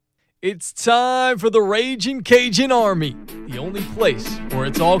It's time for the Raging Cajun Army, the only place where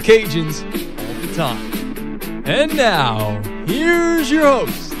it's all Cajuns all the time. And now, here's your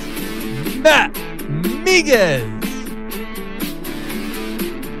host, Matt Miguez.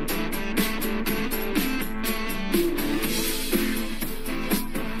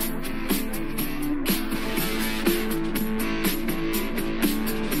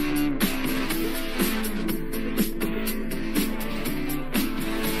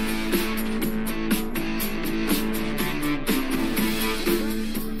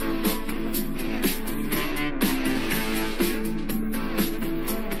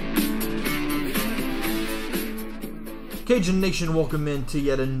 Cajun Nation, welcome into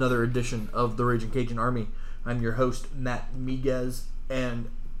yet another edition of the Raging Cajun Army. I'm your host, Matt Miguez, and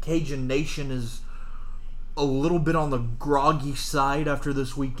Cajun Nation is a little bit on the groggy side after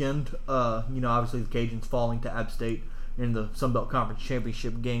this weekend. Obviously the Cajuns falling to App State in the Sun Belt Conference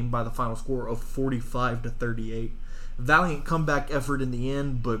Championship game by the final score of 45-38. Valiant comeback effort in the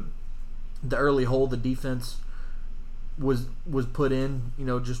end, but the early hole, the defense was put in.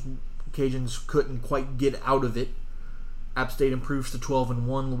 Just Cajuns couldn't quite get out of it. App State improves to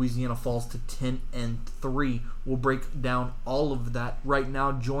 12-1. Louisiana falls to 10-3. We'll break down all of that right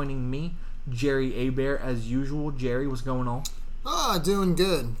now. Joining me, Jerry Abear, as usual. Jerry, what's going on? Doing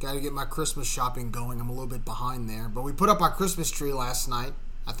good. Got to get my Christmas shopping going. I'm a little bit behind there. But we put up our Christmas tree last night.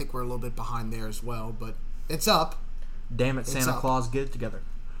 I think we're a little bit behind there as well. But it's up. Damn it, Santa Claus, get it together.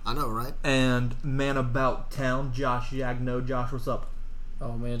 I know, right? And man about town, Josh Yagno. Josh, what's up?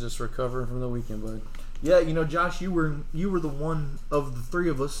 Oh, man, just recovering from the weekend, bud. Yeah, Josh, you were the one of the three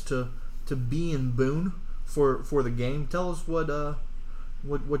of us to be in Boone for the game. Tell us what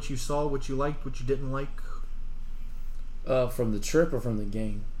you saw, what you liked, what you didn't like. From the trip or from the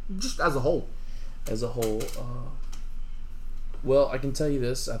game? Just as a whole. As a whole. Well, I can tell you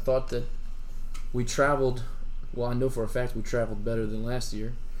this. I thought that we traveled. Well, I know for a fact we traveled better than last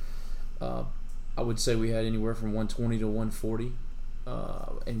year. I would say we had anywhere from 120 to 140.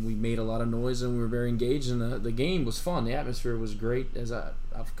 And we made a lot of noise and we were very engaged, and the game was fun. The atmosphere was great, as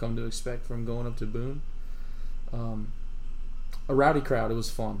I've come to expect from going up to Boone. A rowdy crowd. It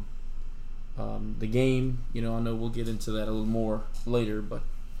was fun. The game, I know we'll get into that a little more later, but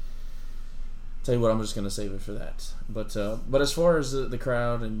tell you what, I'm just going to save it for that. But as far as the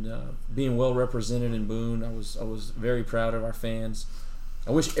crowd and being well represented in Boone, I was very proud of our fans.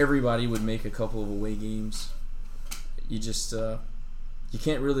 I wish everybody would make a couple of away games. You just you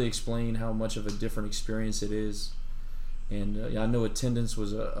can't really explain how much of a different experience it is. And I know attendance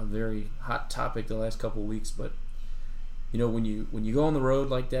was a very hot topic the last couple of weeks, but when you go on the road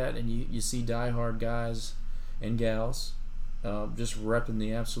like that and you see diehard guys and gals just repping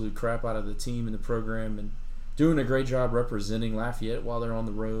the absolute crap out of the team and the program and doing a great job representing Lafayette while they're on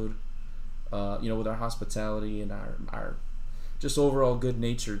the road, with our hospitality and our just overall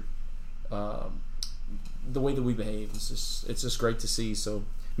good-natured the way that we behave, it's just great to see. So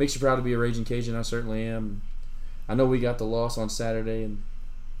makes you proud to be a Raging Cajun. I certainly am. I know we got the loss on Saturday, and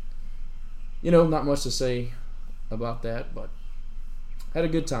not much to say about that, but had a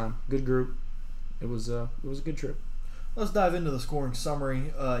good time, good group. It was a good trip. Let's dive into the scoring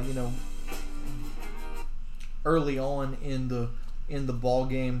summary. Early on in the ball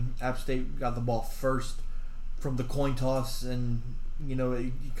game, App State got the ball first from the coin toss, and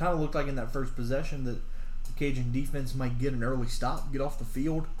it kind of looked like in that first possession that the Cajun defense might get an early stop, get off the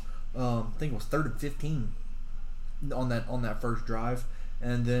field. I think it was 3rd and 15 on that first drive,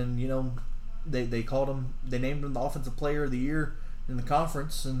 and then they called him. They named him the Offensive Player of the Year in the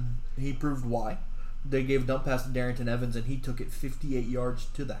conference, and he proved why. They gave a dump pass to Darrington Evans, and he took it 58 yards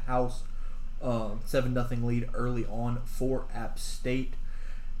to the house. 7-0 lead early on for App State.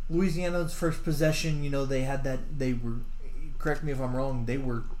 Louisiana's first possession, they had that. They were, correct me if I'm wrong, they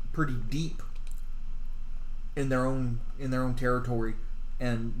were pretty deep in their own territory,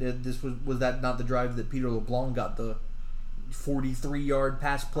 and this was that not the drive that Peter LeBlanc got the 43-yard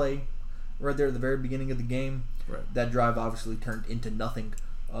pass play right there at the very beginning of the game. Right. That drive obviously turned into nothing.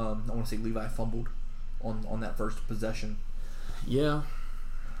 I want to say Levi fumbled on that first possession. Yeah,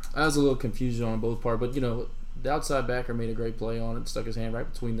 I was a little confused on both parts, but the outside backer made a great play on it, stuck his hand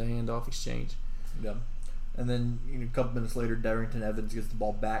right between the handoff exchange. Yeah, and then a couple minutes later, Darrington Evans gets the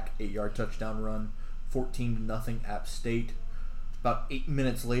ball back, 8-yard touchdown run. 14-0 App State. About 8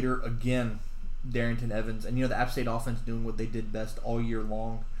 minutes later, again, Darrington Evans. And, the App State offense doing what they did best all year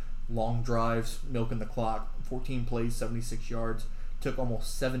long. Long drives, milking the clock. 14 plays, 76 yards. Took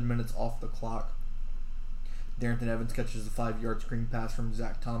almost 7 minutes off the clock. Darrington Evans catches a 5-yard screen pass from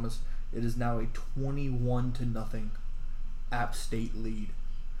Zach Thomas. It is now a 21-0 App State lead.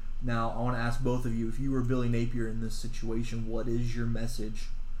 Now, I want to ask both of you, if you were Billy Napier in this situation, what is your message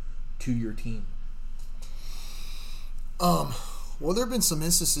to your team? Well, there have been some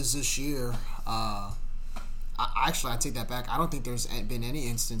instances this year. I take that back. I don't think there's been any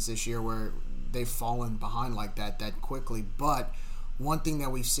instance this year where they've fallen behind like that quickly. But one thing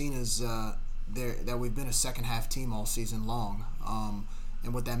that we've seen is that we've been a second half team all season long.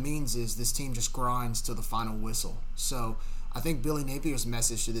 And what that means is this team just grinds to the final whistle. So I think Billy Napier's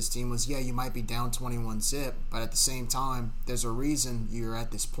message to this team was, yeah, you might be down 21-0, but at the same time, there's a reason you're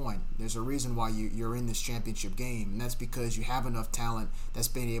at this point. There's a reason why you're in this championship game, and that's because you have enough talent that's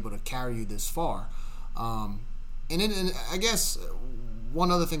been able to carry you this far. And I guess one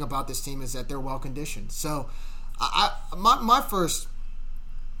other thing about this team is that they're well conditioned. So my first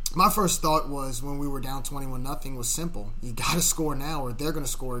thought was when we were down 21-0 was simple. You got to score now or they're going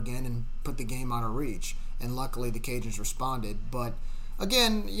to score again and put the game out of reach. And luckily the Cajuns responded. But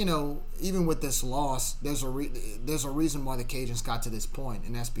again, even with this loss, there's a reason why the Cajuns got to this point,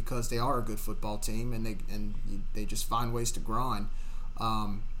 and that's because they are a good football team and they just find ways to grind.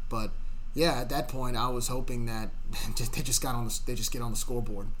 But yeah, at that point, I was hoping that they just get on the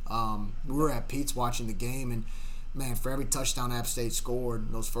scoreboard. We were at Pete's watching the game, and man, for every touchdown App State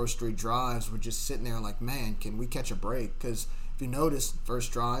scored, those first 3 drives, we're just sitting there like, man, can we catch a break? Because if you notice,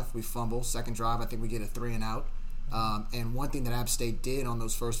 first drive, we fumble. Second drive, I think we get a 3 and out. And one thing that App State did on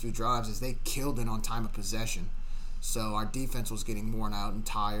those first few drives is they killed it on time of possession. So our defense was getting worn out and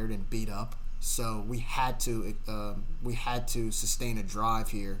tired and beat up. So we had to sustain a drive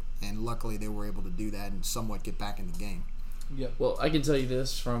here, and luckily they were able to do that and somewhat get back in the game. Yeah. Well, I can tell you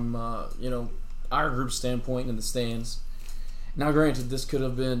this from our group standpoint in the stands. Now, granted, this could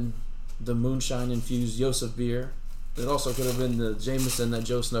have been the moonshine-infused Yosef beer. It also could have been the Jameson that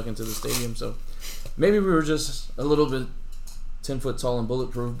Joe snuck into the stadium. So maybe we were just a little bit 10 foot tall and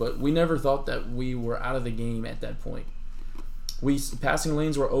bulletproof, but we never thought that we were out of the game at that point. Passing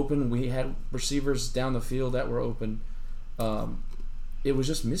lanes were open. We had receivers down the field that were open. It was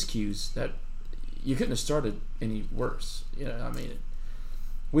just miscues that you couldn't have started any worse.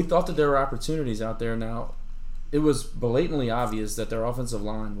 We thought that there were opportunities out there. Now, it was blatantly obvious that their offensive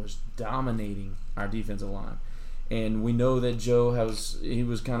line was dominating our defensive line. And we know that Joe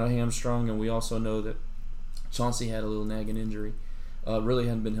was kind of hamstrung, and we also know that Chauncey had a little nagging injury. Really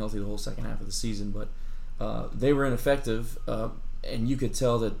hadn't been healthy the whole second half of the season, but they were ineffective, and you could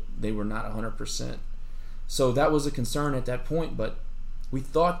tell that they were not 100%. So that was a concern at that point, but we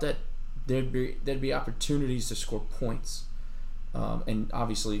thought that there'd be opportunities to score points. And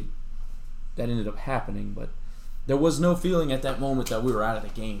obviously that ended up happening, but there was no feeling at that moment that we were out of the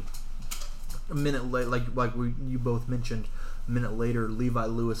game. A minute later, you both mentioned, a minute later, Levi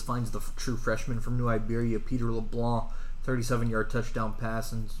Lewis finds the true freshman from New Iberia, Peter LeBlanc, 37-yard touchdown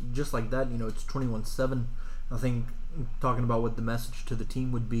pass, and just like that, it's 21-7. I think talking about what the message to the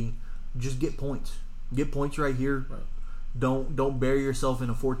team would be, just get points. Get points right here. Right. Don't bury yourself in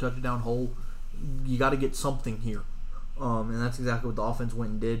a 4-touchdown hole. You got to get something here. And that's exactly what the offense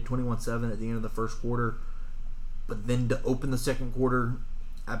went and did, 21-7 at the end of the first quarter. But then to open the second quarter,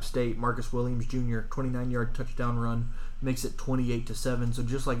 App State, Marcus Williams Jr., 29-yard touchdown run, makes it 28-7. So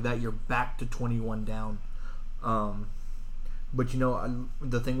just like that, you're back to 21 down. But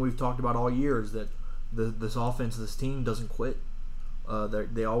the thing we've talked about all year is that this offense, this team doesn't quit.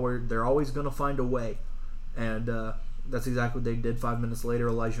 They're always going to find a way, and that's exactly what they did. 5 minutes later,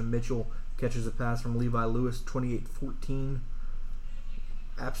 Elijah Mitchell catches a pass from Levi Lewis, 28-14.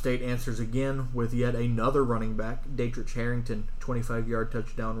 App State answers again with yet another running back, Datrich Harrington, 25-yard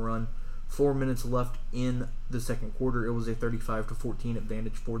touchdown run. 4 minutes left in the second quarter. It was a 35-14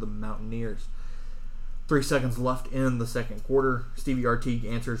 advantage for the Mountaineers. 3 seconds left in the second quarter. Stevie Artigue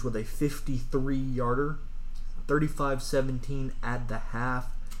answers with a 53-yarder, 35-17 at the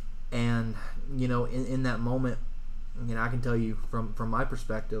half. And, in that moment, I can tell you from my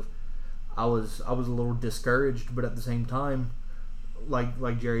perspective, I was a little discouraged, but at the same time,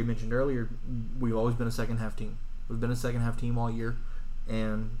 like Jerry mentioned earlier, we've always been a second half team. We've been a second half team all year,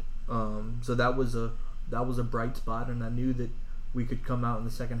 and so that was a bright spot, and I knew that we could come out in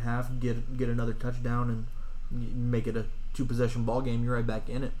the second half, get another touchdown, and make it a 2-possession ball game. You're right back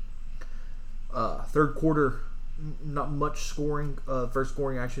in it. Third quarter, not much scoring. First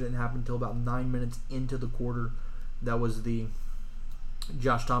scoring actually didn't happen until about 9 minutes into the quarter. That was the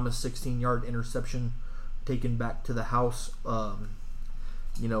Josh Thomas 16-yard interception taken back to the house. From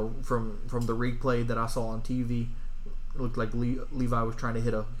the replay that I saw on TV, it looked like Levi was trying to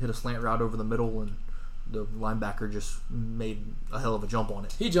hit a slant route over the middle, and the linebacker just made a hell of a jump on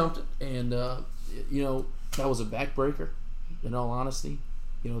it. He jumped it, and that was a backbreaker, in all honesty.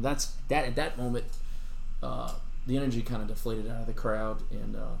 that's that at that moment. The energy kind of deflated out of the crowd,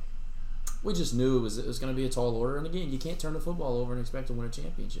 and we just knew it was going to be a tall order. And again, you can't turn the football over and expect to win a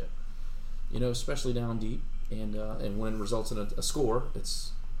championship. Especially down deep, and when it results in a score,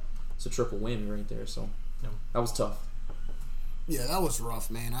 it's a triple win right there. So that was tough. Yeah, that was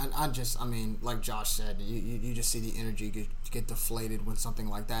rough, man. I mean, like Josh said, you just see the energy get deflated when something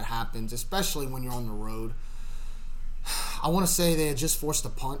like that happens, especially when you're on the road. I want to say they had just forced a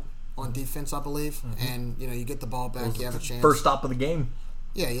punt on defense, I believe, and you get the ball back, you have a chance. First stop of the game.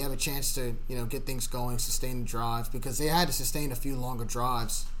 Yeah, you have a chance to get things going, sustain the drives, because they had to sustain a few longer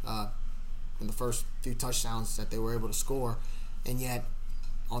drives in the first few touchdowns that they were able to score, and yet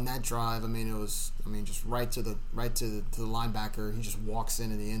on that drive, it was just right to the linebacker. He just walks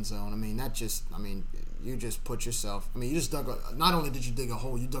into the end zone. You just put yourself. You just dug not only did you dig a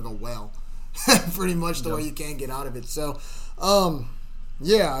hole, you dug a well, pretty much the way you can't get out of it. So,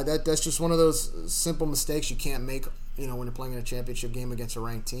 yeah, that's just one of those simple mistakes you can't make. When you're playing in a championship game against a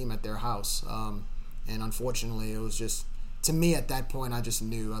ranked team at their house. And unfortunately, it was just, to me at that point, I just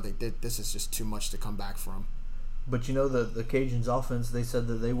knew, I think this is just too much to come back from. But the Cajuns offense, they said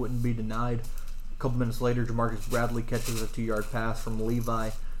that they wouldn't be denied. A couple minutes later, Jamarcus Bradley catches a 2-yard pass from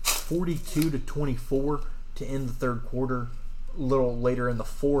Levi, 42-24 to end the third quarter. A little later in the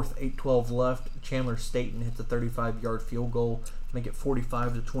fourth, 8:12 left, Chandler Staten hits a 35-yard field goal to make it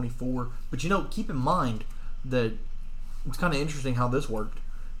 45-24. But keep in mind that it's kind of interesting how this worked.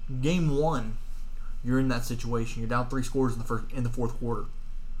 Game 1, you're in that situation. You're down 3 scores in the fourth quarter.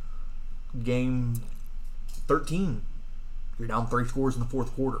 Game 13, you're down 3 scores in the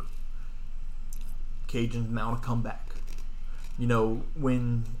fourth quarter. Cajuns mount a comeback.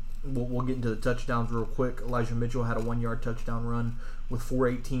 When we'll get into the touchdowns real quick. Elijah Mitchell had a 1-yard touchdown run with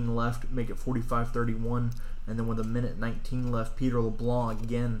 4:18 left, make it 45-31. And then with a minute 19 left, Peter LeBlanc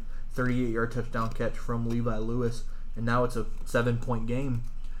again, 38-yard touchdown catch from Levi Lewis, and now it's a 7-point game.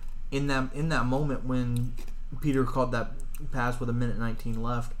 In that moment when Peter caught that pass with a minute 19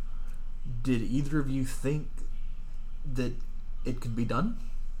 left, did either of you think that it could be done?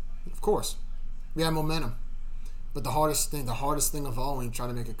 Of course. We had momentum. But the hardest thing of all when you try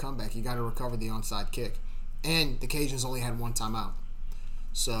to make a comeback, you got to recover the onside kick. And the Cajuns only had 1 timeout.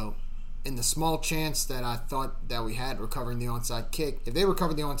 So, in the small chance that I thought that we had recovering the onside kick, if they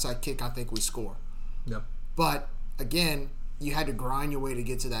recovered the onside kick, I think we score. Yep. But, again, you had to grind your way to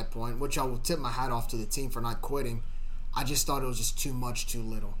get to that point, which I will tip my hat off to the team for not quitting. I just thought it was just too much, too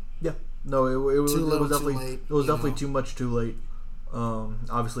little. Yeah. No, it was definitely too late, it was definitely too much, too late.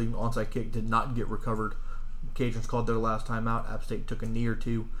 Obviously, onside kick did not get recovered. Cajuns called their last timeout. App State took a knee or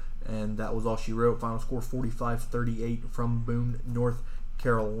two, and that was all she wrote. Final score 45-38 from Boone, North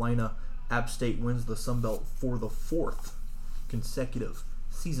Carolina. App State wins the Sun Belt for the 4th consecutive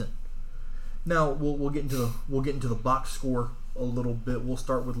season. Now we'll get into the box score a little bit. We'll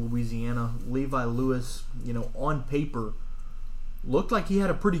start with Louisiana. Levi Lewis, on paper, looked like he had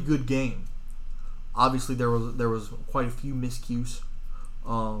a pretty good game. Obviously, there was quite a few miscues.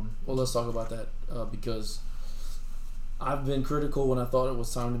 Well, let's talk about that because I've been critical when I thought it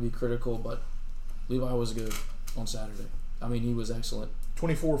was time to be critical, but Levi was good on Saturday. He was excellent.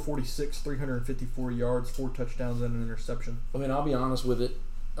 24-46, 354 yards, 4 touchdowns, and an interception. I'll be honest with it.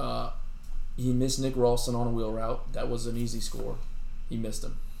 He missed Nick Ralston on a wheel route. That was an easy score. He missed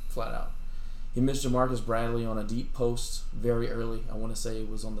him, flat out. He missed Jamarcus Bradley on a deep post very early. I want to say it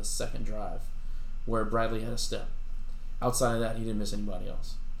was on the second drive where Bradley had a step. Outside of that, he didn't miss anybody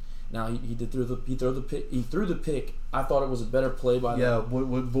else. Now he threw the pick. I thought it was a better play by them. Yeah,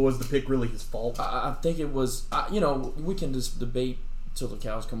 was the pick really his fault? I think it was. We can just debate till the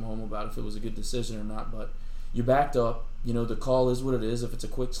cows come home about if it was a good decision or not. But you backed up. The call is what it is. If it's a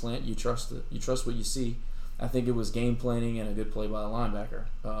quick slant, you trust it. You trust what you see. I think it was game planning and a good play by the linebacker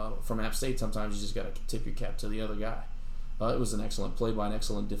from App State. Sometimes you just got to tip your cap to the other guy. It was an excellent play by an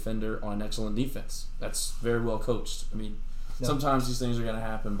excellent defender on an excellent defense. That's very well coached. Sometimes these things are going to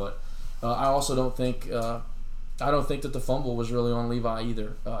happen, but I also don't think that the fumble was really on Levi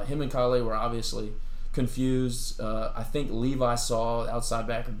either. Him and Kale were obviously confused. I think Levi saw outside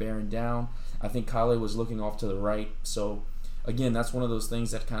backer bearing down. I think Kale was looking off to the right. So, again, that's one of those things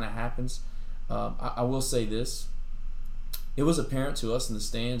that kind of happens. I will say this. It was apparent to us in the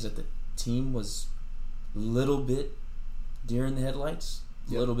stands that the team was a little bit deer in the headlights.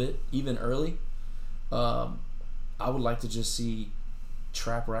 A little bit, even early. I would like to just see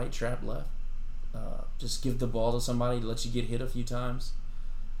trap right, trap left. Just give the ball to somebody to let you get hit a few times.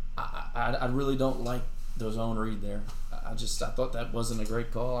 I really don't like the zone read there. I thought that wasn't a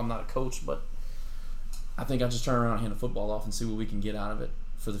great call. I'm not a coach, but I think I just turn around and hand the football off and see what we can get out of it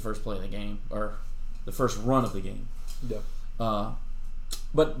for the first play of the game, or the first run of the game. Yeah.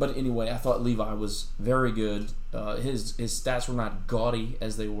 But anyway, I thought Levi was very good. His stats were not gaudy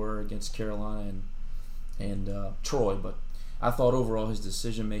as they were against Carolina and Troy, but I thought overall his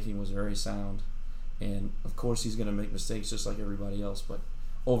decision making was very sound. And of course he's going to make mistakes just like everybody else, but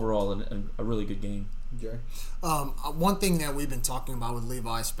overall a really good game. Jerry? One thing that we've been talking about with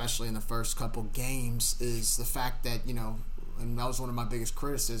Levi, especially in the first couple games, is the fact that, and that was one of my biggest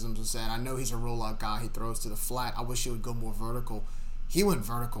criticisms, was that I know he's a rollout guy. He throws to the flat. I wish he would go more vertical. He went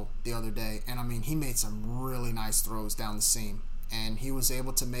vertical the other day, and he made some really nice throws down the seam, and he was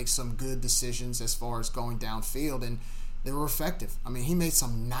able to make some good decisions as far as going downfield, and they were effective. He made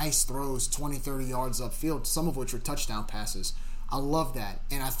some nice throws 20, 30 yards upfield, some of which were touchdown passes. I love that,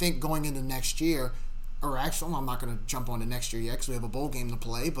 and I think going into next year, or actually, I'm not going to jump on to next year yet because we have a bowl game to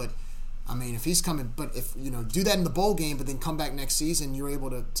play, but if he's coming, but if do that in the bowl game, but then come back next season, you're able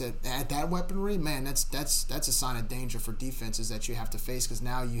to add that weaponry. Man, that's a sign of danger for defenses that you have to face, because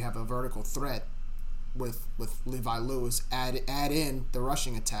now you have a vertical threat with Levi Lewis. Add in the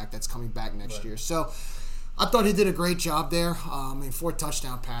rushing attack that's coming back next year. So I thought he did a great job there. 4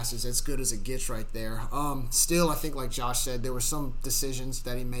 touchdown passes, as good as it gets right there. Still, I think like Josh said, there were some decisions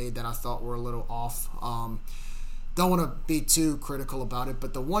that he made that I thought were a little off. Don't want to be too critical about it,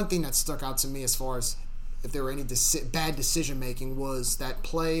 but the one thing that stuck out to me as far as if there were any bad decision-making was that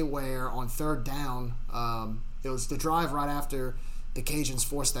play where on third down, it was the drive right after the Cajuns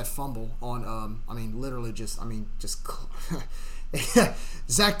forced that fumble on,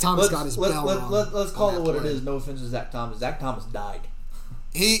 Zach Thomas got his bell wrong. Let's call it what it is. No offense to Zach Thomas. Zach Thomas died.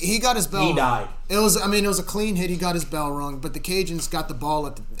 He got his bell. He died. It was a clean hit. He got his bell rung, but the Cajuns got the ball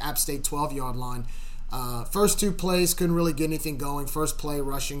at the App State 12-yard line. First 2 plays couldn't really get anything going. First play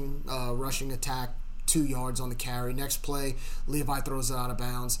rushing attack, 2 yards on the carry. Next play, Levi throws it out of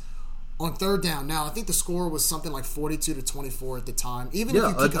bounds. On third down, now I think the score was something like 42-24 at the time. Even if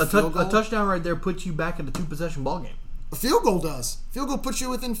you kick a field goal, a touchdown right there puts you back in a 2-possession ball game. A field goal does. Field goal puts you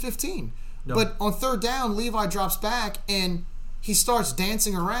within 15. No. But on third down, Levi drops back and he starts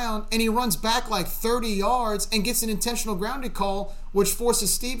dancing around and he runs back like 30 yards and gets an intentional grounding call, which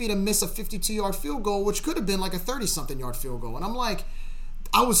forces Stevie to miss a 52-yard field goal, which could have been like a 30-something yard field goal. And I'm like,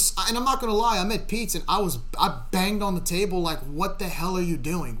 and I'm not going to lie, I'm at Pete's and I banged on the table like, what the hell are you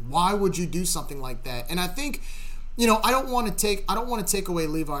doing? Why would you do something like that? And I think, I don't want to take away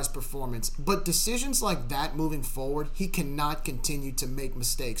Levi's performance, but decisions like that moving forward, he cannot continue to make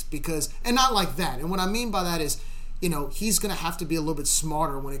mistakes and not like that. And what I mean by that is, he's going to have to be a little bit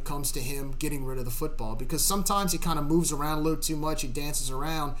smarter when it comes to him getting rid of the football, because sometimes he kind of moves around a little too much. He dances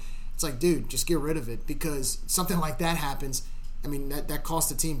around. It's like, dude, just get rid of it, because something like that happens. That cost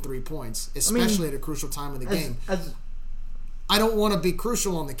the team 3 points, especially at a crucial time of the game. I don't want to be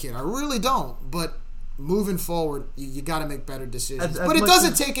crucial on the kid. I really don't, but moving forward, you got to make better decisions. But it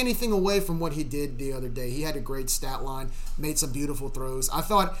doesn't take anything away from what he did the other day. He had a great stat line, made some beautiful throws. I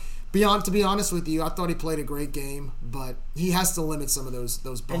thought, to be honest with you, I thought he played a great game, but he has to limit some of those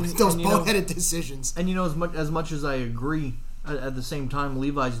boneheaded decisions. And as much as I agree, at the same time,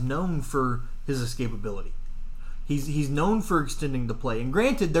 Levi's known for his escapability. He's known for extending the play. And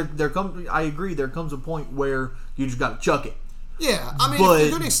granted, I agree, there comes a point where you just got to chuck it. Yeah, if you're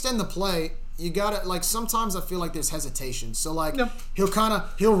going to extend the play, you gotta, sometimes I feel like there's hesitation. So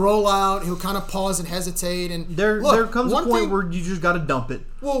he'll roll out, he'll kind of pause and hesitate, and there comes a point where you just gotta dump it.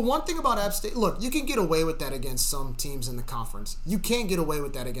 Well, one thing about App State, look, you can get away with that against some teams in the conference. You can't get away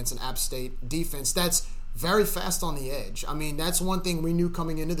with that against an App State defense that's very fast on the edge. That's one thing we knew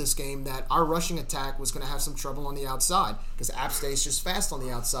coming into this game, that our rushing attack was going to have some trouble on the outside, because App State's just fast on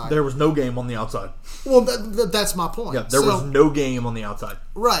the outside. There was no game on the outside. Well, that's my point. Yeah, there was no game on the outside.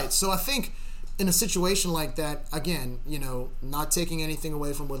 Right, so I think in a situation like that, again, not taking anything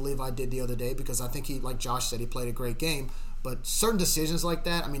away from what Levi did the other day, because I think he, like Josh said, he played a great game. But certain decisions like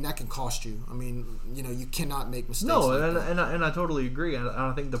that, that can cost you. You cannot make mistakes. No, and I totally agree. And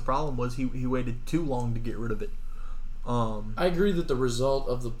I think the problem was he waited too long to get rid of it. I agree that the result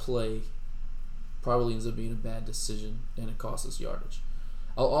of the play probably ends up being a bad decision, and it costs us yardage.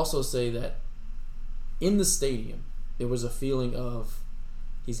 I'll also say that in the stadium, there was a feeling of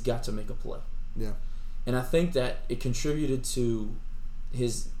he's got to make a play. Yeah. And I think that it contributed to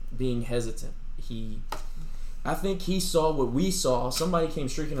his being hesitant. I think he saw what we saw. Somebody came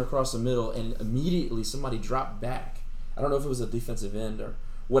streaking across the middle, and immediately somebody dropped back. I don't know if it was a defensive end or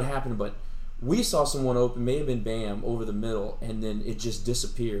what happened, but we saw someone open, may have been Bam, over the middle, and then it just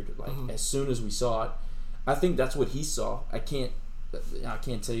disappeared. As soon as we saw it, I think that's what he saw. I can't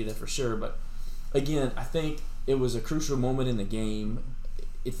tell you that for sure, but again, I think it was a crucial moment in the game.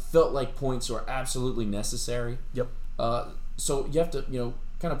 it felt like points were absolutely necessary. Yep. So you have to,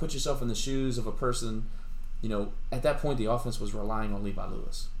 kind of put yourself in the shoes of a person. At that point, the offense was relying on Levi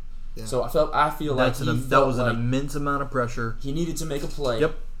Lewis. Yeah. So I feel like that was an immense amount of pressure. He needed to make a play.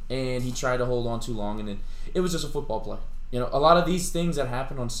 Yep. And he tried to hold on too long, and then it was just a football play. A lot of these things that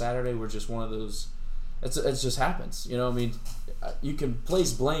happened on Saturday were just one of those. It just happens. You can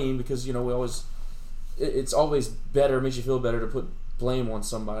place blame because we always. It's always better. It makes you feel better to put blame on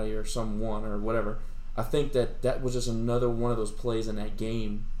somebody or someone or whatever. I think that was just another one of those plays in that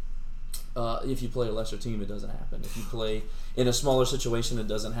game. If you play a lesser team, it doesn't happen. If you play in a smaller situation, it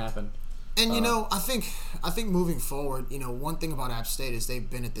doesn't happen. And I think moving forward, one thing about App State is they've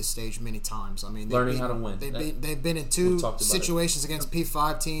been at this stage many times. I mean, learning how to win. They've been in two situations against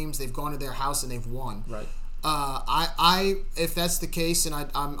P5 teams. They've gone to their house and they've won. Right. If that's the case, and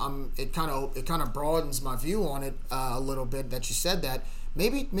it kind of broadens my view on it a little bit that you said that.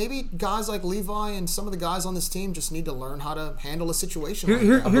 Maybe guys like Levi and some of the guys on this team just need to learn how to handle a situation.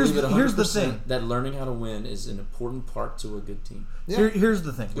 Here's the thing. That learning how to win is an important part to a good team. Yeah. Here's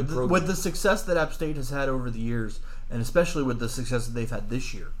the thing. With the success that App State has had over the years, and especially with the success that they've had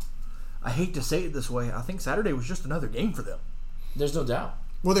this year, I hate to say it this way, I think Saturday was just another game for them. There's no doubt.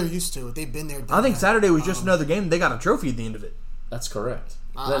 Well, they're used to it. They've been there. I think Saturday was just another game. They got a trophy at the end of it. That's correct.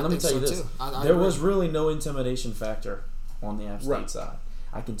 Let me tell you this. Too. There was really no intimidation factor on the App State Right. side.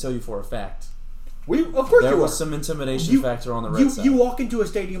 I can tell you for a fact. Of course there you was are. some intimidation factor on the Red side. You walk into a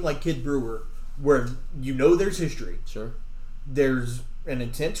stadium like Kid Brewer where there's history. Sure. There's an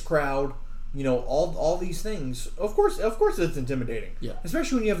intense crowd. All these things. Of course, it's intimidating. Yeah.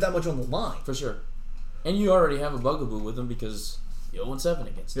 Especially when you have that much on the line. For sure. And you already have a bugaboo with them because you're 0-7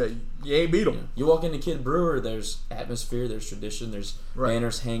 against them. Yeah, you ain't beat them. You walk into Kid Brewer, there's atmosphere, there's tradition, there's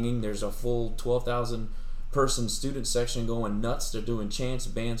banners hanging, there's a full 12,000-person student section going nuts. They're doing chants,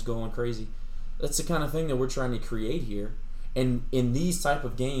 bands going crazy. That's the kind of thing that we're trying to create here. And in these type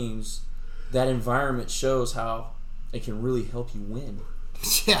of games, that environment shows how it can really help you win.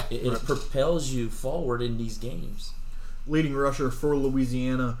 Yeah. It propels you forward in these games. Leading rusher for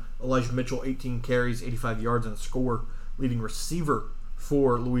Louisiana, Elijah Mitchell, 18 carries, 85 yards, and a score. Leading receiver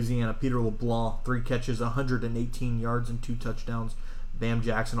for Louisiana, Peter LeBlanc, 3 catches, 118 yards, and 2 touchdowns. Bam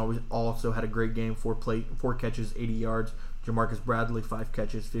Jackson also had a great game, 4 catches, 80 yards. Jamarcus Bradley, 5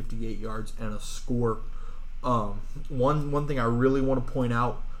 catches, 58 yards, and a score. One thing I really want to point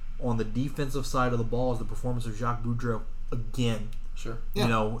out on the defensive side of the ball is the performance of Jacques Boudreau again. Sure.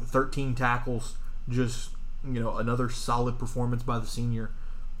 Yeah. 13 tackles, just another solid performance by the senior.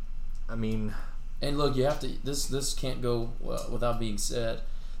 I mean, and look, you have to. This can't go without being said.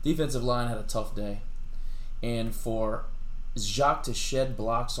 Defensive line had a tough day, and for Jacques to shed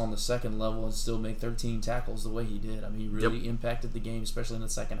blocks on the second level and still make 13 tackles the way he did, I mean, he really impacted the game, especially in the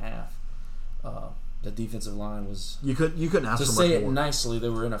second half. The defensive line was. You couldn't ask for much more. To say it nicely, they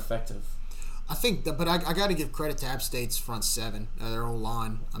were ineffective. I think that, but I got to give credit to App State's front seven, their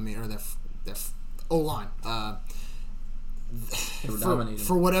O-line. I mean, or their O-line. They were dominating.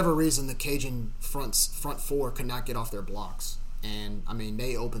 For whatever reason, the Cajun front four could not get off their blocks, and I mean,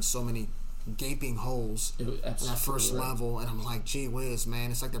 they opened so many gaping holes in that first level, and I'm like, gee whiz,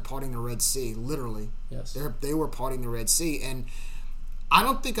 man, it's like they're parting the Red Sea, literally. Yes, they were parting the Red Sea, and I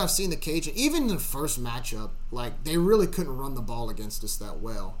don't think I've seen the Cajun, even in the first matchup, like, they really couldn't run the ball against us that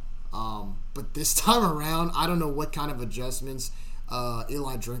well. But this time around, I don't know what kind of adjustments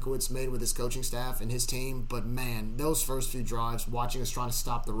Eli Drinkowitz made with his coaching staff and his team, but man, those first few drives, watching us trying to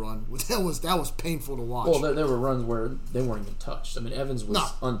stop the run, that was painful to watch. Well, there were runs where they weren't even touched. I mean, Evans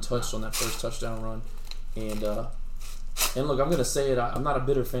was untouched on that first touchdown run, and look, I'm going to say it. I'm not a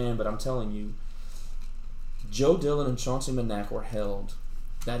bitter fan, but I'm telling you, Joe Dillon and Chauncey Manac were held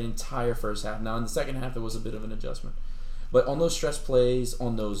that entire first half. Now in the second half, there was a bit of an adjustment, but on those stretch plays,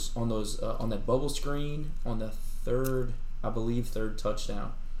 on that bubble screen, on the third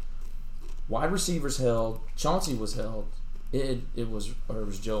touchdown, wide receivers held. Chauncey was held. It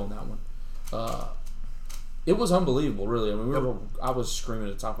was Joe on that one. It was unbelievable, really. I mean, I was screaming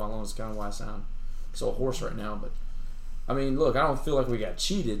at the top of my lungs. Kind of why I sound so hoarse right now. But I mean, look, I don't feel like we got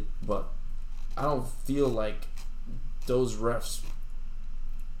cheated, but I don't feel like those refs.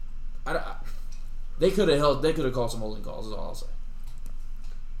 They could have held. They could have called some holding calls. Is all I'll say.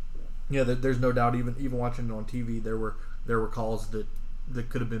 Yeah, there's no doubt. Even watching it on TV, there were calls that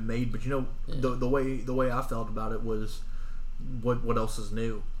could have been made. But the way I felt about it was, what else is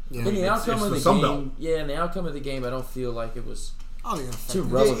new? Yeah. In the outcome of the Sun game, Belt. in the outcome of the game, I don't feel like it was Oh, yeah, too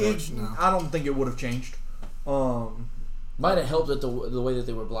relevant. I don't think it would have changed. Might have helped that the way that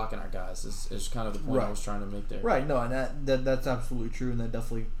they were blocking our guys is kind of the point I was trying to make there. Right. No, and that's absolutely true, and that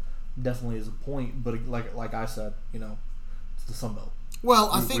definitely is a point. But like I said, it's the Sun Belt. Well,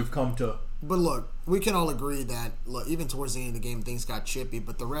 I think we've come to. But look, we can all agree that even towards the end of the game, things got chippy.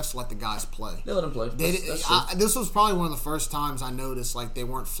 But the refs let the guys play. They let them play. This was probably one of the first times I noticed they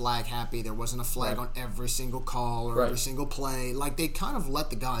weren't flag happy. There wasn't a flag on every single call or every single play. They kind of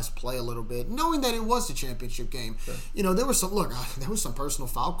let the guys play a little bit, knowing that it was the championship game. Sure. There was some personal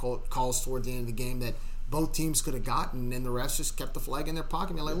foul calls toward the end of the game that both teams could have gotten, and the refs just kept the flag in their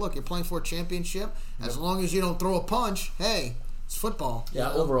pocket. They're like, look, you're playing for a championship. As long as you don't throw a punch, hey. It's football.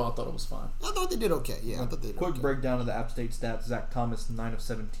 Yeah, overall, I thought it was fine. I thought they did okay. Yeah, I thought they did Quick breakdown of the App State stats. Zach Thomas, 9 of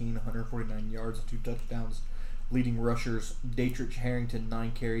 17, 149 yards, 2 touchdowns. Leading rushers, Daytrich Harrington,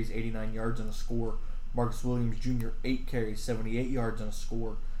 9 carries, 89 yards, and a score. Marcus Williams Jr., 8 carries, 78 yards, and a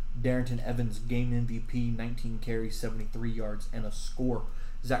score. Darrington Evans, game MVP, 19 carries, 73 yards, and a score.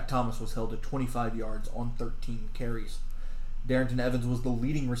 Zach Thomas was held to 25 yards on 13 carries. Darrington Evans was the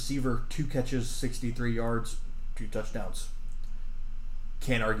leading receiver, 2 catches, 63 yards, 2 touchdowns.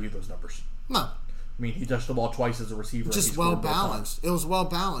 Can't argue those numbers. No. I mean, he touched the ball twice as a receiver. Just well balanced. It was well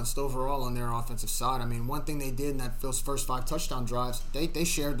balanced overall on their offensive side. I mean, one thing they did in those first 5 touchdown drives, they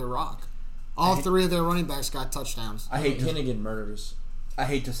shared the rock. All 3 of their running backs got touchdowns. Hennigan murdered us. I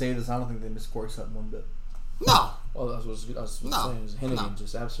hate to say this. I don't think they missed Corey Sutton one bit. No. Well, that's what I was saying. Hennigan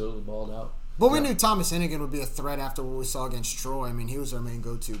just absolutely balled out. But we knew Thomas Hennigan would be a threat after what we saw against Troy. I mean, he was our main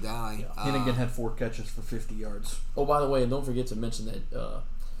go-to guy. Yeah. Hennigan had 4 catches for 50 yards. Oh, by the way, and don't forget to mention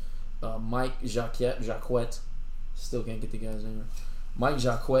that Mike Jacquet, still can't get the guy's name right. Mike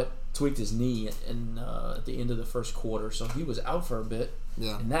Jacquet tweaked his knee at the end of the first quarter, so he was out for a bit,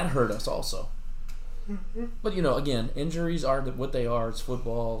 and that hurt us also. But, again, injuries are what they are. It's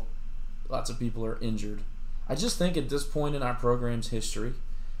football. Lots of people are injured. I just think at this point in our program's history,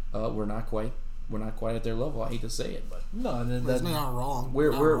 we're not quite at their level. I hate to say it, but that's not wrong.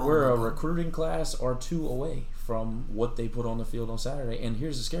 We're a recruiting class or 2 away from what they put on the field on Saturday. And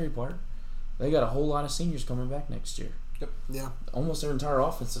here's the scary part: they got a whole lot of seniors coming back next year. Yep. Yeah. Almost their entire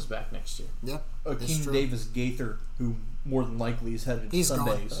offense is back next year. Yeah. Akeem Davis Gaither, who more than likely is headed to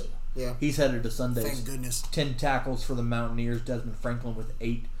Sundays. Gone. Yeah. He's headed to Sundays. Thank goodness. 10 tackles for the Mountaineers. Desmond Franklin with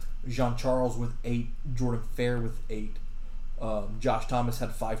 8. Jean Charles with 8. Jordan Fair with 8. Josh Thomas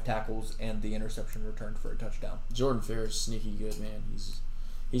had 5 tackles and the interception returned for a touchdown. Jordan Fair is sneaky good, man.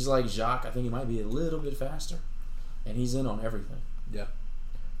 He's like Jacques. I think he might be a little bit faster, and he's in on everything. Yeah.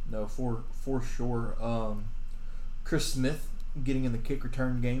 No, for sure. Chris Smith getting in the kick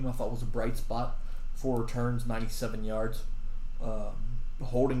return game, I thought was a bright spot. 4 returns, 97 yards.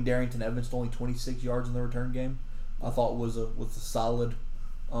 Holding Darrington Evans to only 26 yards in the return game, I thought was a solid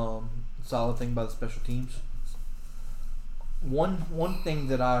thing by the special teams. One thing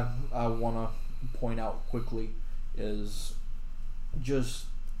that I want to point out quickly is just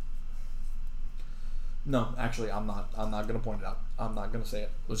no. Actually, I'm not going to point it out. I'm not going to say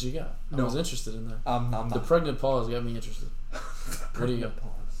it. What you got? No. I was interested in that. I'm not. The pregnant pause got me interested. What do you got?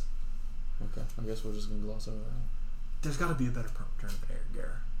 Pause. Okay, I guess we're just going to gloss over that. There's got to be a better return than Eric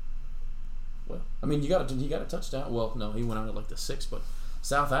Garrett. Well, I mean, he got a touchdown. Well, no, he went out at like the 6th, but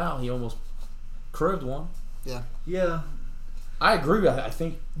South Al, he almost cribbed one. Yeah. Yeah. I agree. I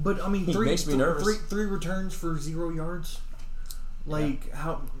think, but I mean, makes me nervous. Three returns for 0 yards. Like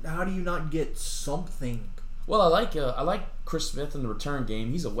how do you not get something? Well, I like Chris Smith in the return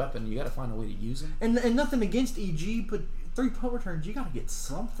game. He's a weapon. You got to find a way to use him. And nothing against EG, but 3 punt returns, you got to get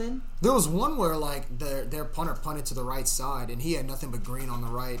something. There was one where their punter punted to the right side, and he had nothing but green on the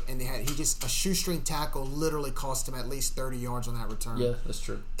right, and a shoestring tackle literally cost him at least 30 yards on that return. Yeah, that's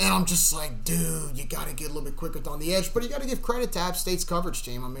true. And I'm just like, dude, you got to get a little bit quicker on the edge, but you got to give credit to App State's coverage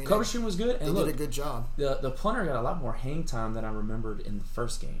team. I mean, coverage team was good, and they did a good job. The punter got a lot more hang time than I remembered in the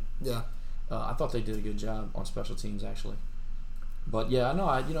first game. Yeah, I thought they did a good job on special teams actually. But yeah, I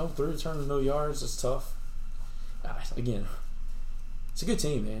know 3 returns, no yards. It's tough. Again. It's a good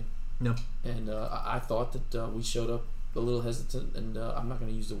team, man. No. And I thought that we showed up a little hesitant, and I'm not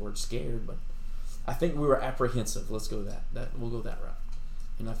going to use the word scared, but I think we were apprehensive. Let's go we'll go that route.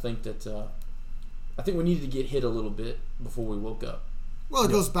 And I think that we needed to get hit a little bit before we woke up. Well,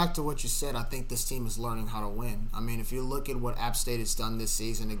 it goes back to what you said. I think this team is learning how to win. I mean, if you look at what App State has done this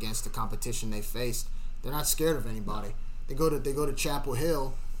season against the competition they faced, they're not scared of anybody. They go to Chapel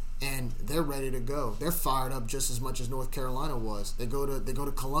Hill, and they're ready to go. They're fired up just as much as North Carolina was. They go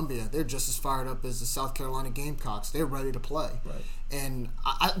to Columbia. They're just as fired up as the South Carolina Gamecocks. They're ready to play. Right. And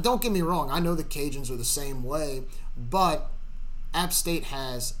I don't get me wrong. I know the Cajuns are the same way, but App State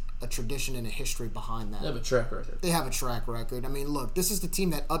has a tradition and a history behind that. They have a track record. They have a track record. I mean, look, this is the team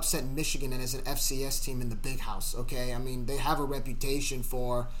that upset Michigan and is an FCS team in the Big House, okay? I mean, they have a reputation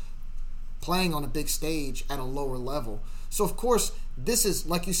for playing on a big stage at a lower level. So, of course, this is,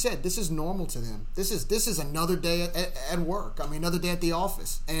 like you said, this is normal to them. This is another day at work. I mean, another day at the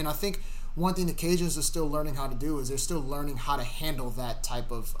office. And I think one thing the Cajuns are still learning how to do is they're still learning how to handle that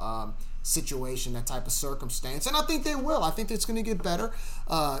type of situation, that type of circumstance. And I think they will. I think it's going to get better.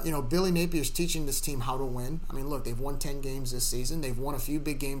 Billy Napier's teaching this team how to win. I mean, look, they've won 10 games this season. They've won a few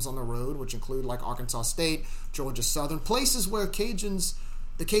big games on the road, which include like Arkansas State, Georgia Southern, places where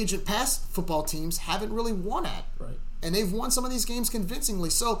the Cajun past football teams haven't really won at. Right. And they've won some of these games convincingly.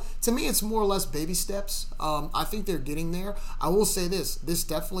 So, to me, it's more or less baby steps. I think they're getting there. I will say this. This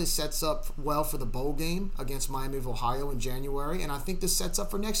definitely sets up well for the bowl game against Miami of Ohio in January. And I think this sets up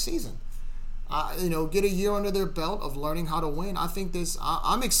for next season. Get a year under their belt of learning how to win. I think this.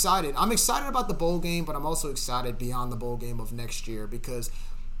 I'm excited. I'm excited about the bowl game, but I'm also excited beyond the bowl game of next year because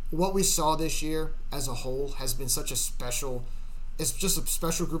what we saw this year as a whole has been such a special. It's just a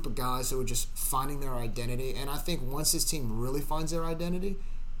special group of guys who are just finding their identity. And I think once this team really finds their identity,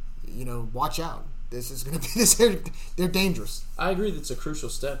 watch out. This is going to be this. They're dangerous. I agree that it's a crucial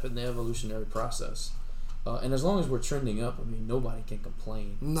step in the evolutionary process. And as long as we're trending up, I mean, nobody can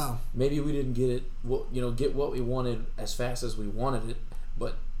complain. No. Maybe we didn't get what we wanted as fast as we wanted it,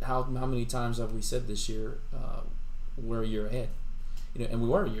 but how many times have we said this year we're a year ahead? And we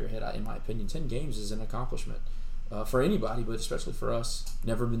were a year ahead, in my opinion. 10 games is an accomplishment. For anybody, but especially for us,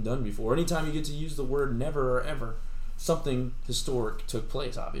 never been done before. Anytime you get to use the word never or ever, something historic took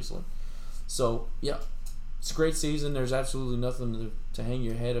place, obviously. So, yeah, it's a great season. There's absolutely nothing to hang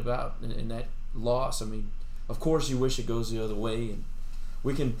your head about in that loss. I mean, of course you wish it goes the other way, and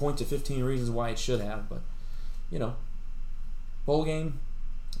we can point to 15 reasons why it should have, but, bowl game,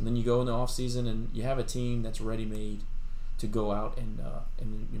 and then you go in the offseason, and you have a team that's ready-made to go out and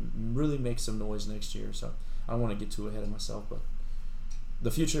really make some noise next year. So I don't want to get too ahead of myself, but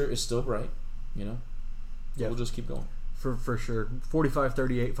the future is still bright, Yeah. We'll just keep going. For sure.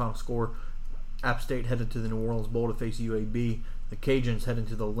 45-38 final score. App State headed to the New Orleans Bowl to face UAB. The Cajuns headed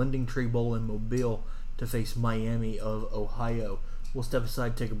to the Lending Tree Bowl in Mobile to face Miami of Ohio. We'll step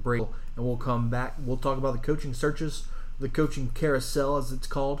aside, take a break, and we'll come back. We'll talk about the coaching searches, the coaching carousel, as it's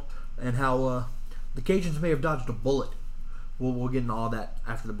called, and how the Cajuns may have dodged a bullet. We'll get into all that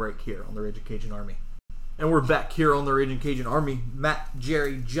after the break here on the Raging Cajun Army. And we're back here on the Raging Cajun Army. Matt,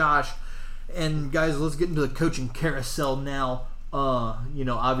 Jerry, Josh, and guys, let's get into the coaching carousel now.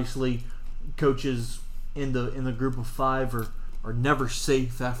 Obviously, coaches in the group of five are never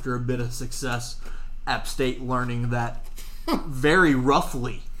safe after a bit of success. App State learning that very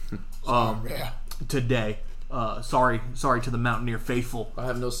roughly today. Sorry to the Mountaineer faithful. I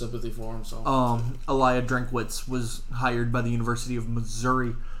have no sympathy for him. So Elia Drinkwitz was hired by the University of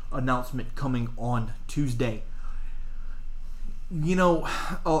Missouri. Announcement coming on Tuesday. A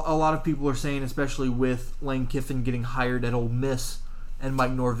lot of people are saying, especially with Lane Kiffin getting hired at Ole Miss and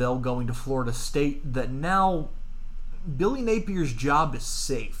Mike Norvell going to Florida State, that now Billy Napier's job is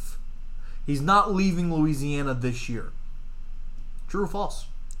safe. He's not leaving Louisiana this year. True or false?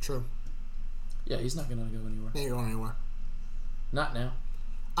 True. Yeah, he's not going to go anywhere. He ain't going anywhere. Not now.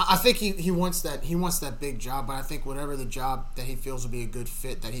 I think he wants that. He wants that big job, but I think whatever the job that he feels will be a good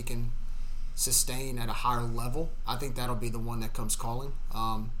fit that he can sustain at a higher level, I think that'll be the one that comes calling.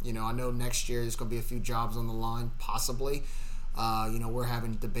 I know next year there's going to be a few jobs on the line, possibly. We're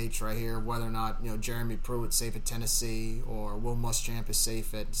having debates right here whether or not Jeremy Pruitt's safe at Tennessee or Will Muschamp is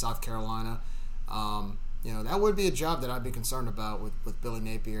safe at South Carolina. That would be a job that I'd be concerned about with Billy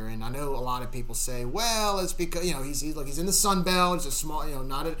Napier. And I know a lot of people say, well, it's because he's in the Sun Belt. It's a small,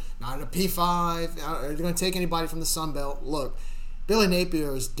 not at a P5. Are they going to take anybody from the Sun Belt? Look, Billy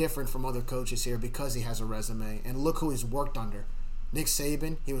Napier is different from other coaches here because he has a resume. And look who he's worked under. Nick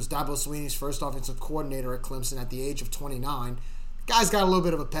Saban. He was Dabo Swinney's first offensive coordinator at Clemson at the age of 29. The guy's got a little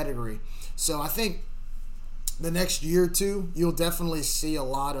bit of a pedigree. So I think the next year or two, you'll definitely see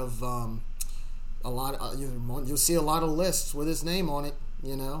you'll see a lot of lists with his name on it,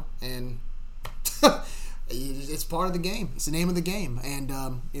 and it's part of the game. It's the name of the game, and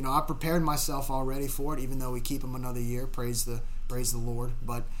I prepared myself already for it. Even though we keep him another year, praise the Lord.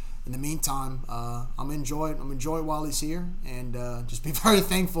 But in the meantime, I'm enjoy it while he's here, and just be very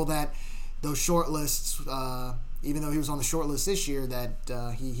thankful that those short lists, even though he was on the short list this year,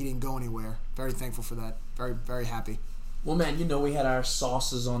 that he didn't go anywhere. Very thankful for that. Very, very happy. Well, man, we had our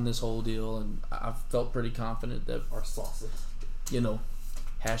sauces on this whole deal, and I felt pretty confident that our sauces,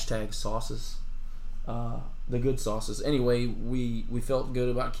 hashtag sauces, the good sauces. Anyway, we felt good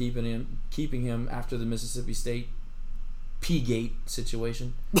about keeping him after the Mississippi State P-Gate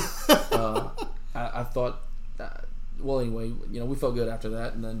situation. I thought, anyway, we felt good after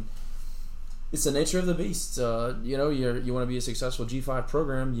that, and then it's the nature of the beast. You want to be a successful G5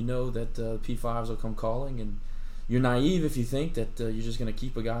 program, you know that P5s will come calling, and you're naive if you think that you're just going to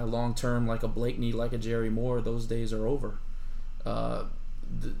keep a guy long term like a Blakeney, like a Jerry Moore. Those days are over.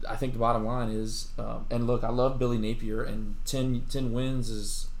 I think the bottom line is, and look, I love Billy Napier, and 10 wins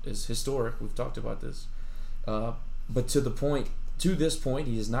is historic. We've talked about this, but to this point,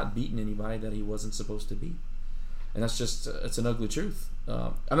 he has not beaten anybody that he wasn't supposed to beat, and that's just it's an ugly truth.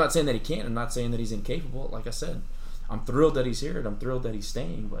 I'm not saying that he can't. I'm not saying that he's incapable. Like I said, I'm thrilled that he's here, and I'm thrilled that he's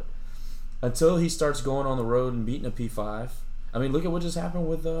staying. But until he starts going on the road and beating a P5, I mean, look at what just happened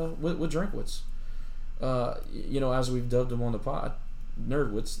with Drinkwitz. As we've dubbed him on the pod,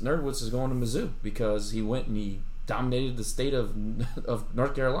 Nerdwitz is going to Mizzou because he went and he dominated the state of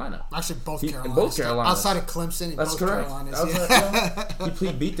North Carolina. Actually, both Carolinas. Outside of Clemson, that's both correct. Carolinas.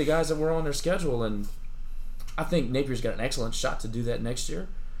 He beat the guys that were on their schedule, and I think Napier's got an excellent shot to do that next year,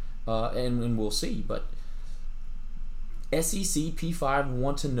 and we'll see. But SEC P5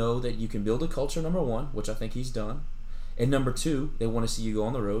 want to know that you can build a culture, number one, which I think he's done, and number two, they want to see you go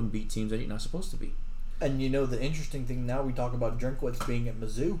on the road and beat teams that you're not supposed to beat. And the interesting thing now, we talk about Drinkwitz being at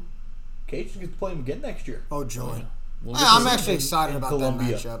Mizzou. Cajun gets to play him again next year. Oh, joy. Yeah. I'm actually excited about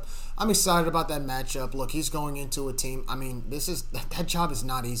Columbia. that matchup. I'm excited about that matchup. Look, he's going into a team. I mean, that job is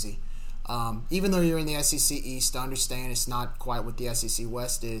not easy. Even though you're in the SEC East, I understand it's not quite what the SEC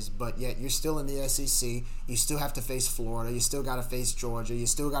West is, but yet you're still in the SEC. You still have to face Florida. You still got to face Georgia. You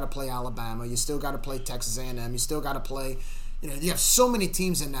still got to play Alabama. You still got to play Texas A&M. You still got to play. You have so many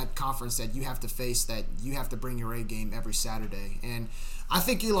teams in that conference that you have to face, that you have to bring your A game every Saturday. And I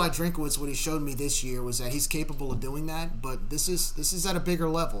think Eli Drinkwitz, what he showed me this year was that he's capable of doing that, but this is at a bigger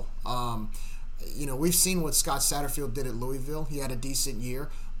level. We've seen what Scott Satterfield did at Louisville. He had a decent year,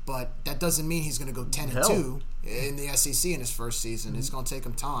 but that doesn't mean he's going to go 10-2 in the SEC in his first season. It's going to take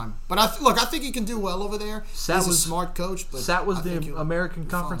him time. But I think he can do well over there. He's a smart coach. But Sat was the American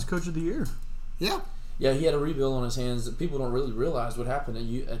Conference Coach of the Year. Yeah. Yeah, he had a rebuild on his hands. People don't really realize what happened at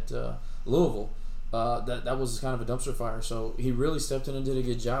Louisville. That was kind of a dumpster fire. So he really stepped in and did a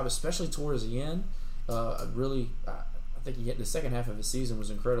good job, especially towards the end. I think he hit the second half of his season was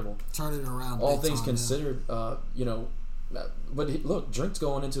incredible. Turning around. All things considered, but look, Drink's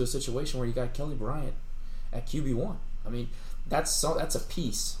going into a situation where you got Kelly Bryant at QB1. I mean, that's a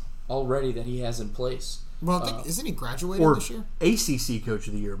piece already that he has in place. Well, isn't he graduating this year? ACC Coach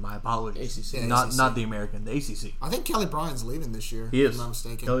of the Year. My apologies. ACC. Yeah, Not the American. The ACC. I think Kelly Bryant's leaving this year. He is. If I'm not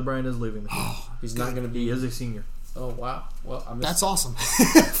mistaken. Kelly Bryant is leaving this year. He's not going to be. He is a senior. Oh wow! Well, that's awesome.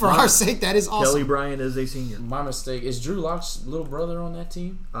 For our sake, that is awesome. Kelly Bryant is a senior. My mistake. Is Drew Lock's little brother on that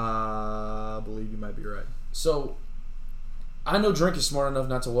team? I believe you might be right. So, I know Drink is smart enough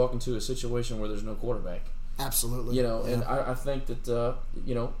not to walk into a situation where there's no quarterback. Absolutely. And I think that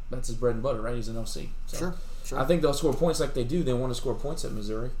that's his bread and butter, right? He's an OC. So Sure. I think they'll score points like they do. They want to score points at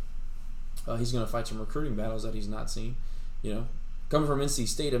Missouri. He's going to fight some recruiting battles that he's not seen. Coming from NC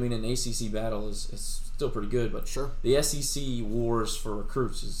State, I mean, an ACC battle is still pretty good, but sure. The SEC wars for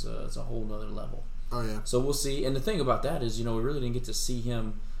recruits is a whole nother level. Oh yeah. So we'll see. And the thing about that is, we really didn't get to see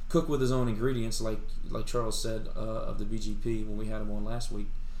him cook with his own ingredients, like Charles said of the BGP when we had him on last week.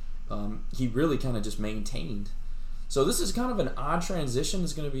 He really kind of just maintained. So this is kind of an odd transition.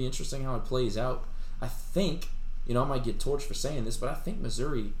 It's going to be interesting how it plays out. I think, I might get torched for saying this, but I think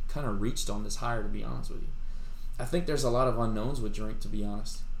Missouri kind of reached on this hire, to be honest with you. I think there's a lot of unknowns with Drink, to be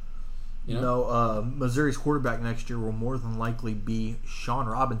honest. Missouri's quarterback next year will more than likely be Sean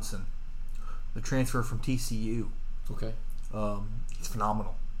Robinson, the transfer from TCU. Okay. He's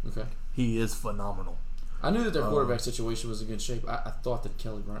phenomenal. Okay. He is phenomenal. I knew that their quarterback situation was in good shape. I thought that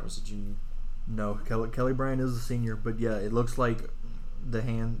Kelly Bryant was a junior. No, Kelly Bryant is a senior, but yeah, it looks like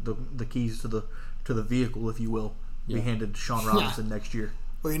the keys to the vehicle, if you will, be handed to Sean Robinson next year.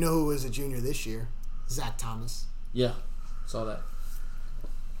 Well, you know who was a junior this year? Zach Thomas. Yeah, saw that.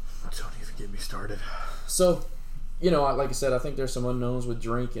 Don't even get me started. So, like I said, I think there's some unknowns with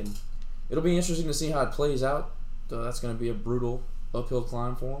Drink, and it'll be interesting to see how it plays out. That's going to be a brutal uphill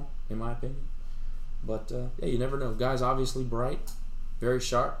climb for him, in my opinion. But, you never know. Guy's obviously bright, very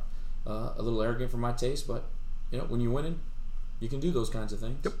sharp, a little arrogant for my taste, but, when you're winning, you can do those kinds of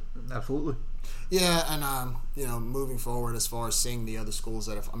things. Yep, absolutely. Yeah, and, moving forward as far as seeing the other schools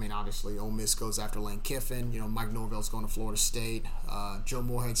that have, obviously Ole Miss goes after Lane Kiffin. Mike Norvell's going to Florida State. Joe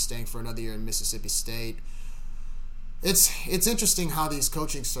Moorhead's staying for another year in Mississippi State. It's interesting how these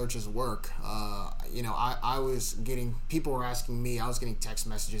coaching searches work. I was getting, people were asking me, I was getting text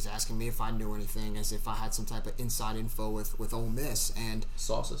messages asking me if I knew anything, as if I had some type of inside info with Ole Miss and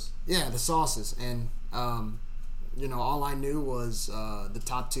Sauces. Yeah, the sauces, and all I knew was the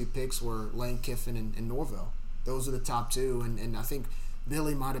top 2 picks were Lane Kiffin and Norvell. Those are the top 2, and I think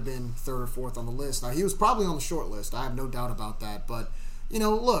Billy might have been 3rd or 4th on the list. Now he was probably on the short list. I have no doubt about that, but.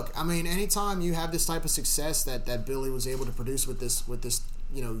 Look, I mean, anytime you have this type of success that Billy was able to produce with this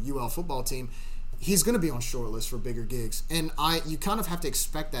UL football team, he's going to be on short lists for bigger gigs. And you kind of have to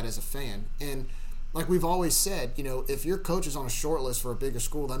expect that as a fan. And like we've always said, if your coach is on a short list for a bigger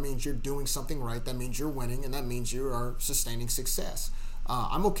school, that means you're doing something right. That means you're winning, and that means you are sustaining success.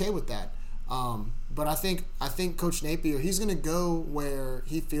 I'm okay with that. But I think Coach Napier, he's going to go where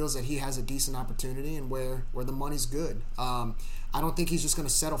he feels that he has a decent opportunity and where the money's good. I don't think he's just going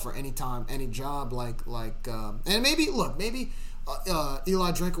to settle for any job and maybe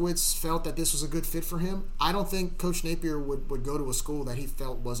Eli Drinkowitz felt that this was a good fit for him. I don't think Coach Napier would go to a school that he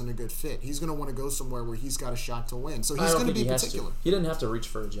felt wasn't a good fit. He's going to want to go somewhere where he's got a shot to win. So he's going to be particular. He didn't have to reach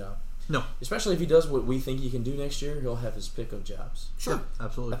for a job. No. Especially if he does what we think he can do next year, he'll have his pick of jobs. Sure.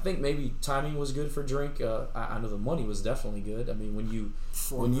 Absolutely. I think maybe timing was good for Drink. I know the money was definitely good. I mean, when you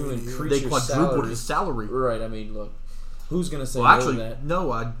increase they your quadrupled his salary. Right. I mean, look, who's going to say no to to that?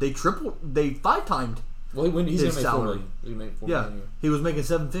 No, they 5-timed. Well, he's going to make $4 salary. million. He's going to make $4 Yeah, million. he was making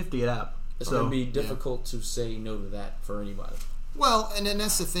 $750 at App. It's going to be difficult to say no to that for anybody. Well, and then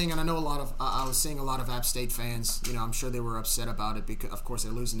that's the thing, and I know I was seeing a lot of App State fans, I'm sure they were upset about it because, of course,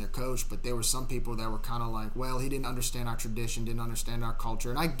 they're losing their coach, but there were some people that were kind of like, well, he didn't understand our tradition, didn't understand our culture,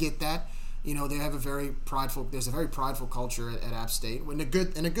 and I get that. They have there's a very prideful culture at App State, in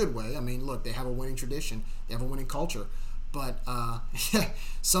a good way. I mean, look, they have a winning tradition, they have a winning culture, but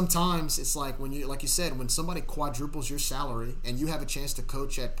sometimes it's like like you said, when somebody quadruples your salary and you have a chance to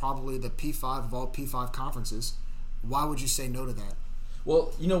coach at probably the P5 of all P5 conferences, why would you say no to that?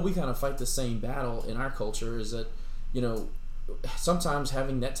 Well, we kind of fight the same battle in our culture is that, sometimes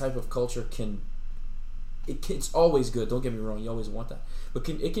having that type of culture it's always good. Don't get me wrong. You always want that. But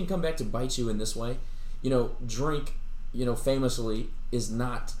it can come back to bite you in this way. Drink, famously is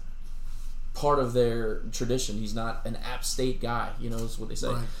not part of their tradition. He's not an App State guy, is what they say.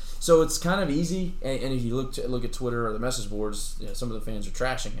 Right. So it's kind of easy. And if you look at Twitter or the message boards, some of the fans are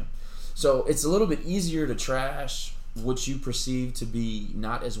trashing him. So it's a little bit easier to trash what you perceive to be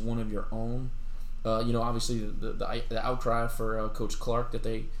not as one of your own. Obviously the outcry for Coach Clark that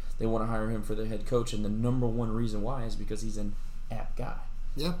they want to hire him for their head coach, and the number one reason why is because he's an App guy.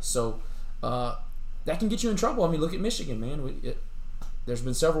 Yeah. So that can get you in trouble. I mean, look at Michigan, man. There's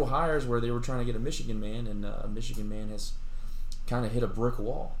been several hires where they were trying to get a Michigan man, and a Michigan man has kind of hit a brick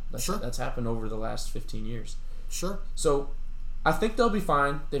wall. That's happened over the last 15 years. Sure. So I think they'll be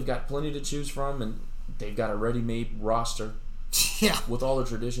fine. They've got plenty to choose from, and they've got a ready-made roster with all the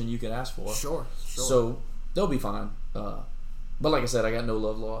tradition you could ask for. Sure. So they'll be fine. But like I said, I got no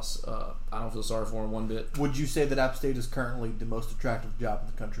love loss. I don't feel sorry for them one bit. Would you say that App State is currently the most attractive job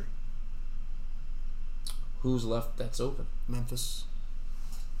in the country? Who's left that's open? Memphis.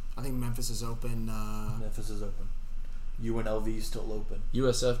 I think Memphis is open. Memphis is open. UNLV is still open.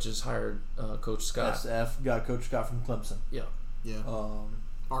 USF just hired Coach Scott. SF got Coach Scott from Clemson. Yeah.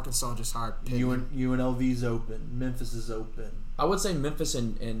 Arkansas just hired Pittman. UNLV is open. Memphis is open. I would say Memphis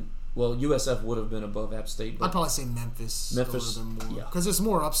and USF would have been above App State. But I'd probably say Memphis a little bit more because there's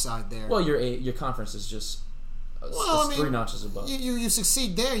more upside there. Well, your conference is just 3 notches above. You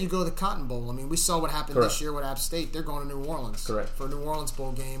succeed there, you go to the Cotton Bowl. I mean, we saw what happened this year with App State. They're going to New Orleans. Correct. For a New Orleans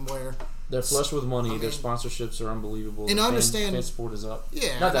bowl game where they're flush with money. Their sponsorships are unbelievable. And I understand fan support is up.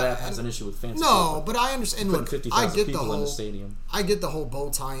 Yeah. Not that App has an issue with fan support. No, but I understand. Look, 50,000 people in the stadium. I get the whole bow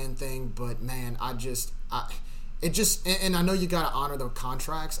tie-in thing, but man, and I know you got to honor the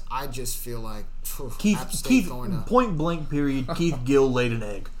contracts. I just feel like App State going to point blank period. Keith Gill laid an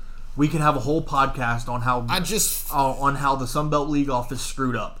egg. We can have a whole podcast on how the Sun Belt League office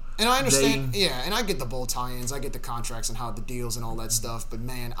screwed up. And I understand, and I get the bowl tie-ins, I get the contracts and how the deals and all that stuff. But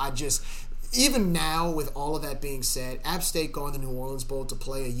man, even now with all of that being said, App State going to the New Orleans Bowl to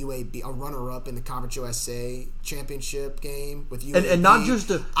play a runner-up in the Conference USA championship game with UAB, and not just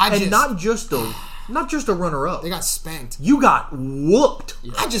a runner-up. They got spanked. You got whooped.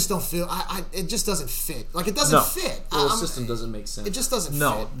 Yeah. I just don't feel. It just doesn't fit. Like it doesn't fit. Well, the system doesn't make sense. It just doesn't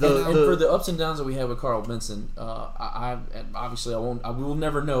fit. And for the ups and downs that we have with Carl Benson, we will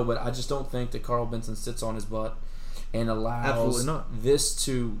never know, but I just don't think that Carl Benson sits on his butt and allows this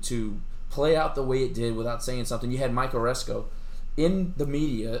to play out the way it did without saying something. You had Mike Oresco in the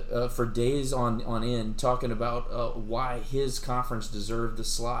media for days on end talking about why his conference deserved the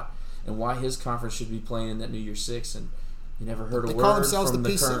slot and why his conference should be playing in that New Year's Six, and you never heard a word call themselves from the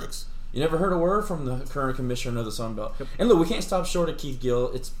the P6. current. You never heard a word from the current commissioner of the Sun Belt. Yep. And look, we can't stop short of Keith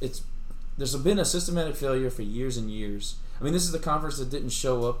Gill. There's been a systematic failure for years and years. I mean, this is the conference that didn't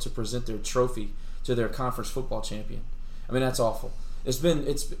show up to present their trophy to their conference football champion. I mean, that's awful.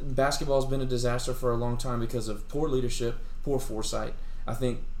 Basketball's been a disaster for a long time because of poor leadership, poor foresight. I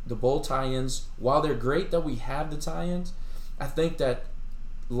think the bowl tie-ins, while they're great that we have the tie-ins, I think that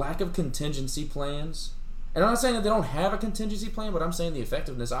lack of contingency plans, and I'm not saying that they don't have a contingency plan, but I'm saying the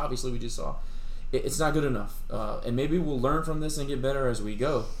effectiveness, obviously we just saw, it's not good enough. And maybe we'll learn from this and get better as we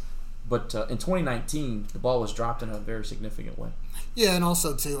go. But in 2019, the ball was dropped in a very significant way. Yeah, and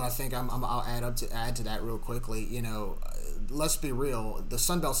also too, I think I'll add to that real quickly. Let's be real. The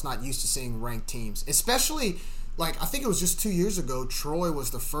Sun Belt's not used to seeing ranked teams, especially I think it was just 2 years ago. Troy was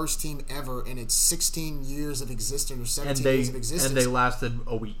the first team ever in its 16 years of existence or 17 years of existence, and they lasted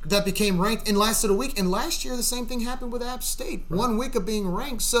a week. That became ranked and lasted a week. And last year, the same thing happened with App State. Right. 1 week of being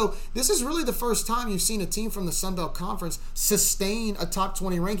ranked. So this is really the first time you've seen a team from the Sun Belt Conference sustain a top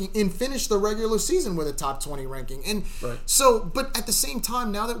 20 ranking and finish the regular season with a top 20 ranking. And but at the same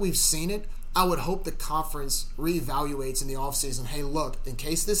time, now that we've seen it, I would hope the conference reevaluates in the offseason. Hey, look, in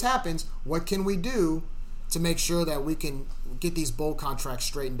case this happens, what can we do to make sure that we can get these bowl contracts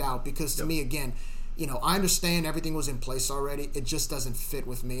straightened out? Because to me, again, I understand everything was in place already. It just doesn't fit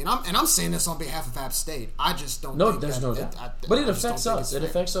with me, and I'm saying this on behalf of App State. I just don't. No, there's no doubt. But it affects us. It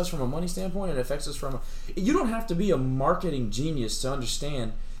affects us from a money standpoint. It affects us from. You don't have to be a marketing genius to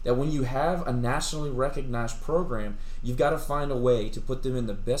understand that when you have a nationally recognized program, you've got to find a way to put them in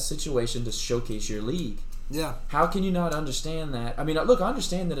the best situation to showcase your league. Yeah. How can you not understand that? I mean, look, I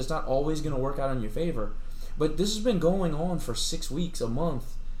understand that it's not always going to work out in your favor. But this has been going on for 6 weeks, a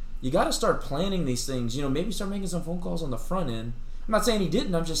month. You got to start planning these things. Maybe start making some phone calls on the front end. I'm not saying he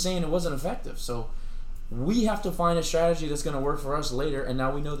didn't. I'm just saying it wasn't effective. So we have to find a strategy that's going to work for us later. And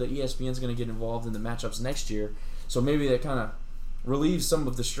now we know that ESPN's going to get involved in the matchups next year. So maybe that kind of relieves some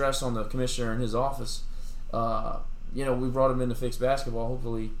of the stress on the commissioner and his office. We brought him in to fix basketball.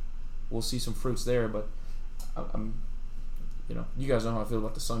 Hopefully we'll see some fruits there. But you guys know how I feel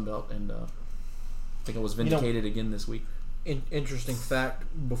about the Sun Belt, and I think I was vindicated again this week. Interesting fact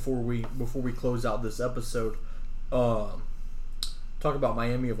before we close out this episode. Talk about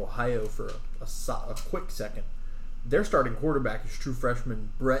Miami of Ohio for a quick second. Their starting quarterback is true freshman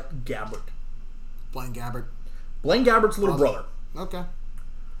Brett Gabbert. Blaine Gabbert. Blaine Gabbert's little brother. Okay.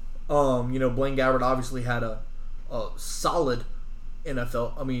 Blaine Gabbert obviously had a solid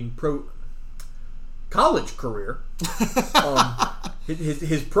pro college career.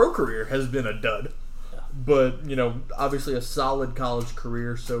 His pro career has been a dud. But obviously a solid college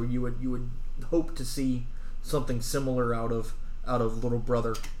career, so you would hope to see something similar out of little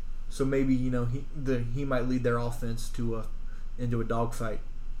brother. So maybe he might lead their offense into a dogfight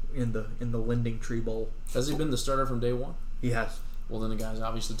in the Lending Tree Bowl. Has he been the starter from day one? He has. Well, then the guy's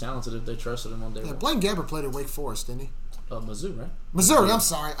obviously talented if they trusted him on day one. Blaine Gabbert played at Wake Forest, didn't he? Mizzou, right? Missouri. I'm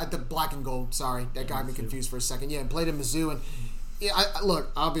sorry, the black and gold. Sorry, that got me confused for a second. Yeah, and played at Mizzou. And yeah,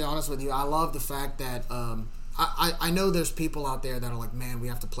 look, I'll be honest with you. I love the fact that I know there's people out there that are like, man, we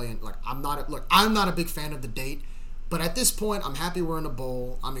have to play in. I'm not a big fan of the date, but at this point, I'm happy we're in a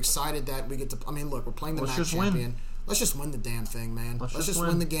bowl. I'm excited that we get to. We're playing the MAC champion. Let's just win the damn thing, man. Let's just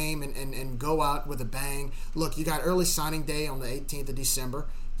win the game and go out with a bang. Look, you got early signing day on the 18th of December.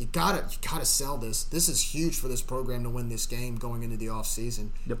 You gotta sell this. This is huge for this program to win this game going into the off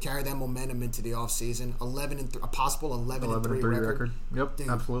season. Yep. Carry that momentum into the off season. A possible 11-3 record. Yep, dude,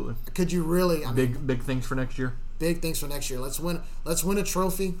 absolutely. Could you really? Big things for next year. Big things for next year. Let's win a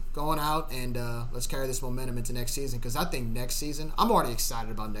trophy going out, and let's carry this momentum into next season. Because I think next season, I'm already excited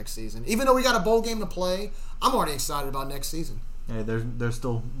about next season. Even though we got a bowl game to play, I'm already excited about next season. Yeah, there's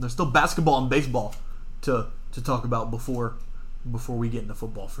still basketball and baseball to talk about before we get into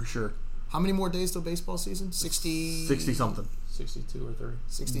football for sure. How many more days till baseball season? 60 something. 62 or 3.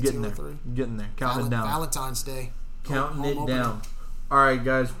 62 or 3. Getting there. Counting it down. Valentine's Day. Counting it down. All right,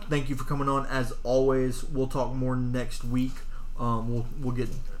 guys. Thank you for coming on. As always, we'll talk more next week. We'll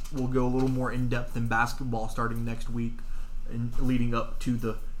go a little more in depth in basketball starting next week and leading up to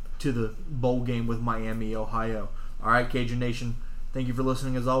the bowl game with Miami, Ohio. All right, Cajun Nation. Thank you for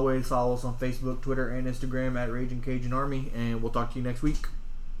listening as always. Follow us on Facebook, Twitter, and Instagram at Raging Cajun Army, and we'll talk to you next week.